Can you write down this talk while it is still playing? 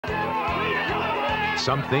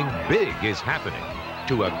Something big is happening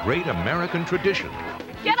to a great American tradition.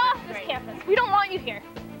 Get off this campus. We don't want you here.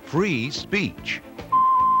 Free speech.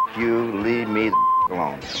 You leave me the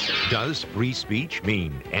alone. Does free speech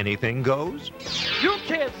mean anything goes? You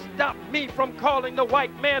can't stop me from calling the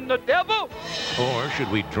white man the devil. Or should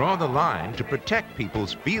we draw the line to protect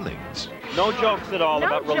people's feelings? No jokes at all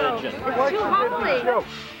about religion. It's too homely.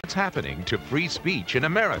 What's happening to free speech in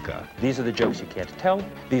America? These are the jokes you can't tell.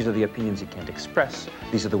 These are the opinions you can't express.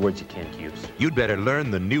 These are the words you can't use. You'd better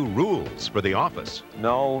learn the new rules for the office.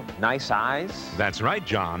 No nice eyes. That's right,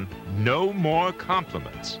 John. No more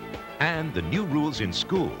compliments. And the new rules in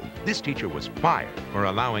school. This teacher was fired for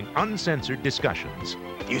allowing uncensored discussions.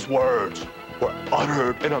 These words were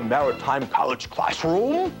uttered in a maritime college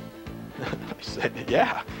classroom? I said,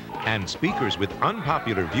 yeah. And speakers with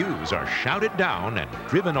unpopular views are shouted down and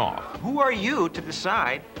driven off. Who are you to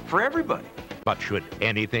decide for everybody? But should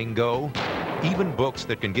anything go? Even books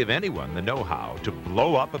that can give anyone the know-how to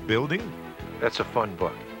blow up a building? That's a fun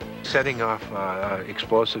book. Setting off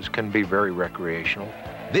explosives can be very recreational.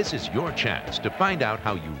 This is your chance to find out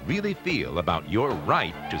how you really feel about your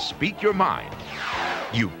right to speak your mind.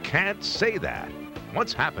 You can't say that.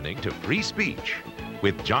 What's happening to free speech?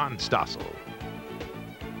 With John Stossel.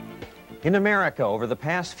 In America, over the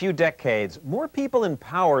past few decades, more people in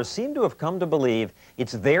power seem to have come to believe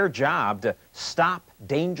it's their job to stop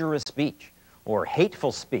dangerous speech or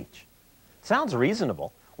hateful speech. Sounds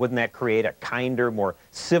reasonable. Wouldn't that create a kinder, more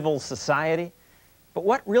civil society? But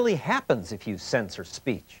what really happens if you censor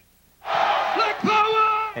speech? Black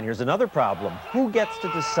power! And here's another problem. Who gets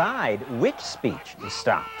to decide which speech is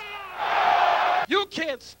stopped? You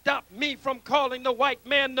can't stop me from calling the white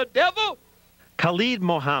man the devil. Khalid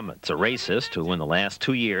Mohammed's a racist who in the last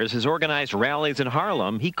 2 years has organized rallies in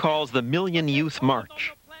Harlem he calls the Million Youth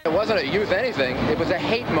March. It wasn't a youth anything, it was a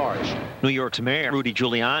hate march. New York's Mayor Rudy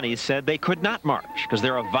Giuliani said they could not march because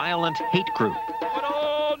they're a violent hate group. But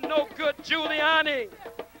oh, no good Giuliani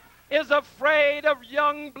is afraid of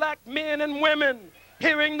young black men and women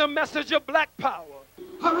hearing the message of black power.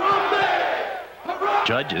 Harambe!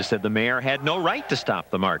 Judges said the mayor had no right to stop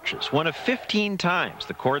the marches. One of 15 times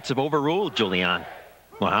the courts have overruled Giuliani.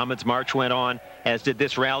 Mohammed's march went on, as did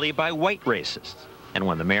this rally by white racists. And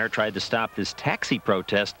when the mayor tried to stop this taxi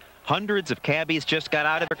protest, hundreds of cabbies just got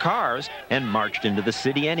out of their cars and marched into the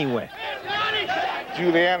city anyway.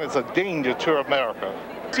 Giuliani's a danger to America.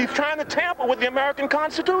 He's trying to tamper with the American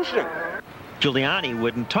Constitution. Giuliani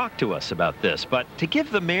wouldn't talk to us about this, but to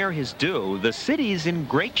give the mayor his due, the city's in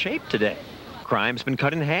great shape today. Crime's been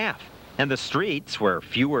cut in half, and the streets, where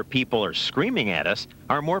fewer people are screaming at us,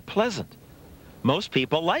 are more pleasant. Most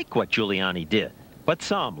people like what Giuliani did, but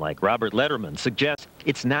some, like Robert Letterman, suggest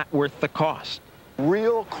it's not worth the cost.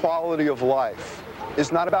 Real quality of life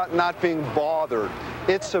is not about not being bothered.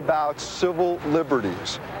 It's about civil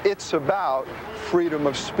liberties. It's about freedom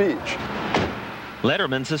of speech.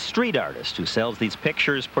 Letterman's a street artist who sells these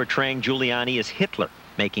pictures portraying Giuliani as Hitler,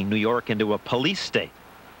 making New York into a police state.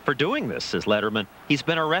 For doing this, says Letterman, he's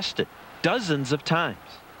been arrested dozens of times.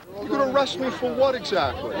 You're going to arrest me for what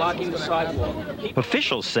exactly? Blocking the sidewalk.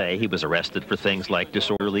 Officials say he was arrested for things like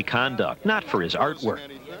disorderly conduct, not for his artwork.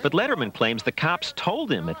 But Letterman claims the cops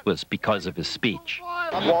told him it was because of his speech.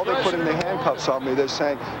 While they're putting the handcuffs on me, they're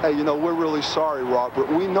saying, hey, you know, we're really sorry,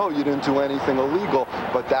 Robert. We know you didn't do anything illegal,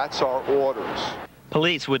 but that's our orders.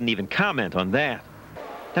 Police wouldn't even comment on that.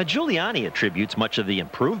 Now, Giuliani attributes much of the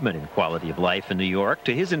improvement in quality of life in New York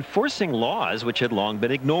to his enforcing laws which had long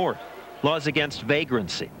been ignored. Laws against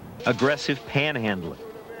vagrancy, aggressive panhandling,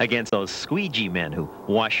 against those squeegee men who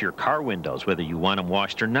wash your car windows whether you want them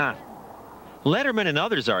washed or not. Letterman and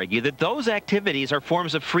others argue that those activities are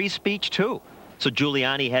forms of free speech too, so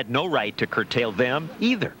Giuliani had no right to curtail them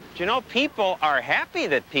either. You know, people are happy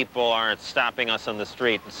that people aren't stopping us on the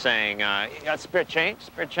street and saying, spirit change,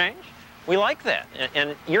 spirit change. We like that,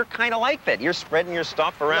 and you're kind of like that. You're spreading your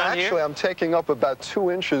stuff around here. Actually, I'm taking up about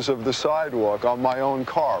 2 inches of the sidewalk on my own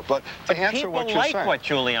car. But to answer what you're saying, people like what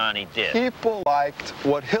Giuliani did. People liked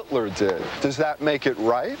what Hitler did. Does that make it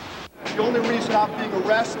right? The only reason I'm being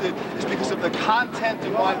arrested is because of the content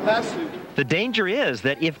of my message. The danger is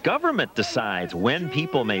that if government decides when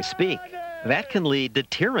people may speak, that can lead to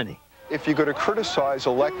tyranny. If you're going to criticize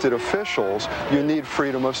elected officials, you need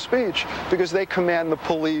freedom of speech because they command the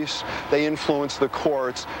police, they influence the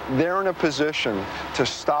courts. They're in a position to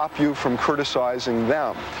stop you from criticizing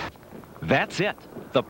them. That's it. The